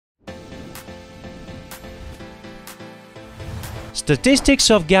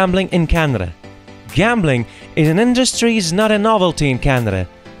Statistics of gambling in Canada. Gambling is an industry, is not a novelty in Canada.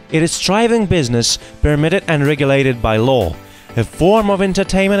 It is thriving business, permitted and regulated by law, a form of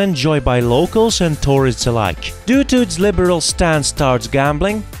entertainment enjoyed by locals and tourists alike. Due to its liberal stance towards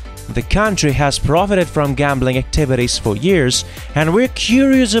gambling, the country has profited from gambling activities for years, and we're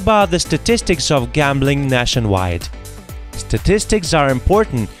curious about the statistics of gambling nationwide. Statistics are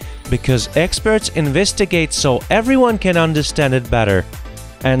important because experts investigate so everyone can understand it better.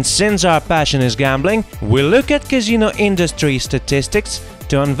 And since our passion is gambling, we look at casino industry statistics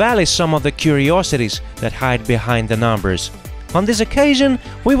to unveil some of the curiosities that hide behind the numbers. On this occasion,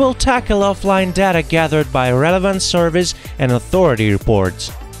 we will tackle offline data gathered by relevant surveys and authority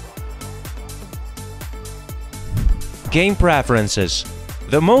reports. Game preferences.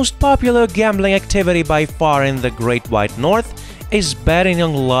 The most popular gambling activity by far in the Great White North is betting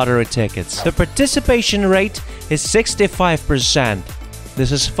on lottery tickets. The participation rate is 65%.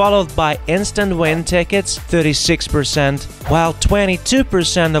 This is followed by instant win tickets, 36%, while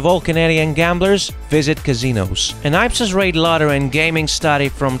 22% of all Canadian gamblers visit casinos. An Ipsos Rate Lottery and Gaming study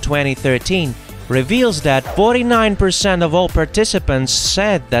from 2013 reveals that 49% of all participants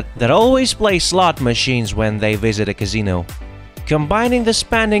said that always play slot machines when they visit a casino. Combining the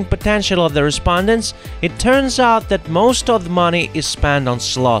spending potential of the respondents, it turns out that most of the money is spent on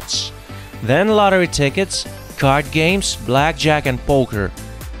slots, then lottery tickets, card games, blackjack and poker.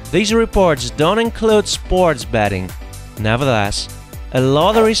 These reports don't include sports betting. Nevertheless, a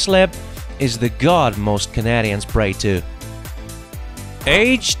lottery slip is the god most Canadians pray to.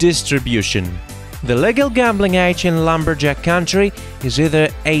 Age distribution. The legal gambling age in lumberjack country is either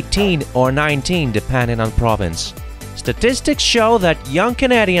 18 or 19 depending on province. Statistics show that young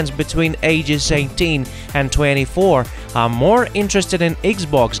Canadians between ages 18 and 24 are more interested in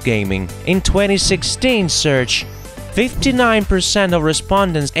Xbox gaming. In 2016 search, 59% of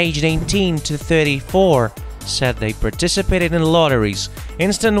respondents aged 18 to 34 said they participated in lotteries,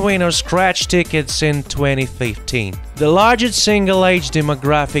 instant win or scratch tickets in 2015. The largest single age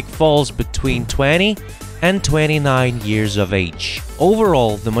demographic falls between 20 and 29 years of age.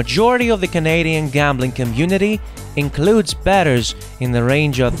 Overall, the majority of the Canadian gambling community includes bettors in the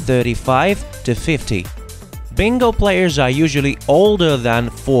range of 35 to 50. Bingo players are usually older than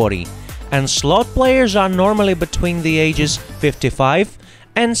 40, and slot players are normally between the ages 55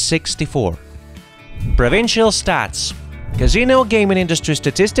 and 64. Provincial Stats. Casino gaming industry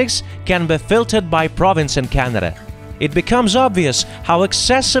statistics can be filtered by province in Canada. It becomes obvious how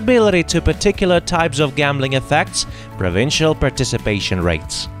accessibility to particular types of gambling affects provincial participation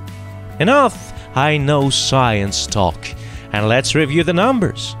rates. Enough I know science talk, and let's review the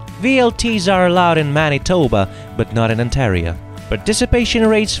numbers. VLTs are allowed in Manitoba, but not in Ontario. Participation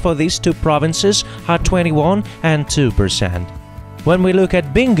rates for these two provinces are 21 and 2%. When we look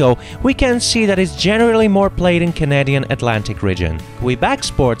at bingo, we can see that it's generally more played in Canadian Atlantic region. Quebec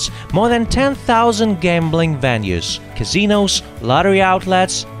sports more than 10,000 gambling venues, casinos, lottery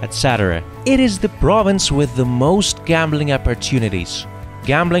outlets, etc. It is the province with the most gambling opportunities.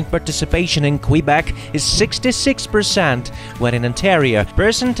 Gambling participation in Quebec is 66%, when in Ontario,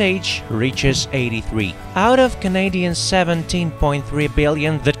 percentage reaches 83%. Out of Canadian 17.3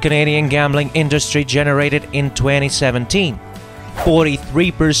 billion that Canadian gambling industry generated in 2017,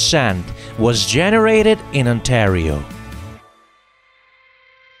 43% was generated in Ontario.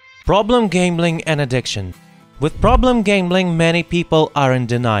 Problem gambling and addiction. With problem gambling, many people are in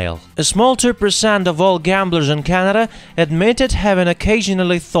denial. A small 2% of all gamblers in Canada admitted having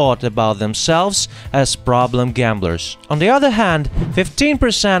occasionally thought about themselves as problem gamblers. On the other hand,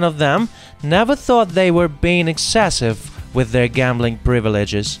 15% of them never thought they were being excessive with their gambling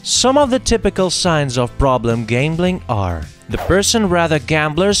privileges. Some of the typical signs of problem gambling are: the person rather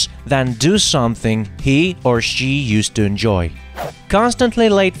gamblers than do something he or she used to enjoy. Constantly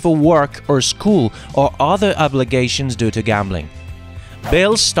late for work or school or other obligations due to gambling.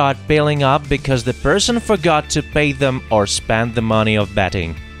 Bills start piling up because the person forgot to pay them or spend the money of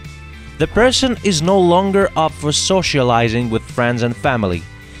betting. The person is no longer up for socializing with friends and family.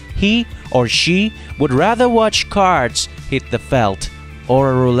 He or she would rather watch cards hit the felt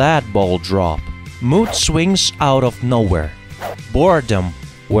or a roulette ball drop. Mood swings out of nowhere. Boredom,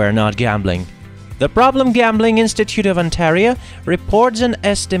 we're not gambling. The Problem Gambling Institute of Ontario reports an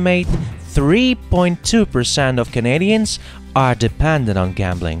estimate 3.2% of Canadians are dependent on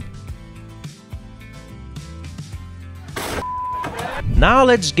gambling. Now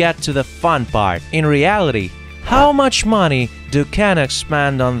let's get to the fun part. In reality, how much money do Canucks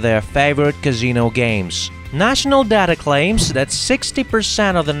spend on their favorite casino games? National data claims that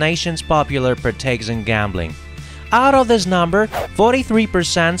 60% of the nation's population partakes in gambling. out of this number,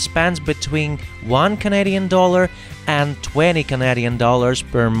 43% spends between $1 and 20 Canadian dollars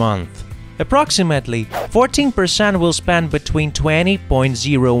per month. Approximately 14% will spend between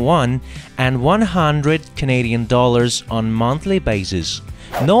 20.01 and 100 Canadian dollars on monthly basis.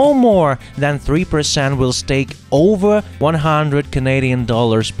 No more than 3% will stake over 100 Canadian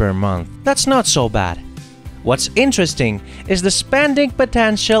dollars per month. That's not so bad. What's interesting is the spending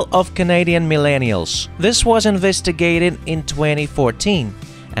potential of Canadian millennials. This was investigated in 2014,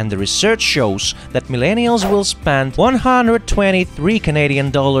 and the research shows that millennials will spend 123 Canadian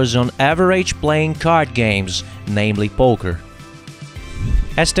dollars on average playing card games, namely poker.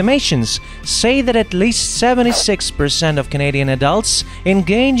 Estimations say that at least 76% of Canadian adults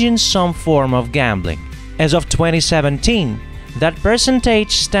engage in some form of gambling. As of 2017, that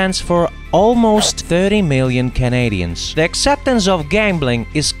percentage stands for almost 30 million Canadians. The acceptance of gambling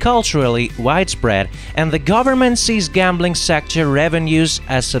is culturally widespread, and the government sees gambling sector revenues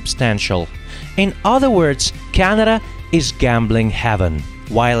as substantial. In other words, Canada is gambling heaven.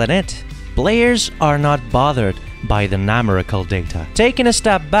 While in it, players are not bothered by the numerical data. Taking a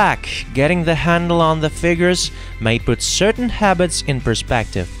step back, getting the handle on the figures may put certain habits in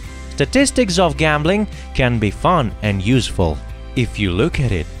perspective. Statistics of gambling can be fun and useful if you look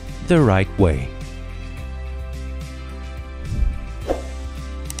at it the right way.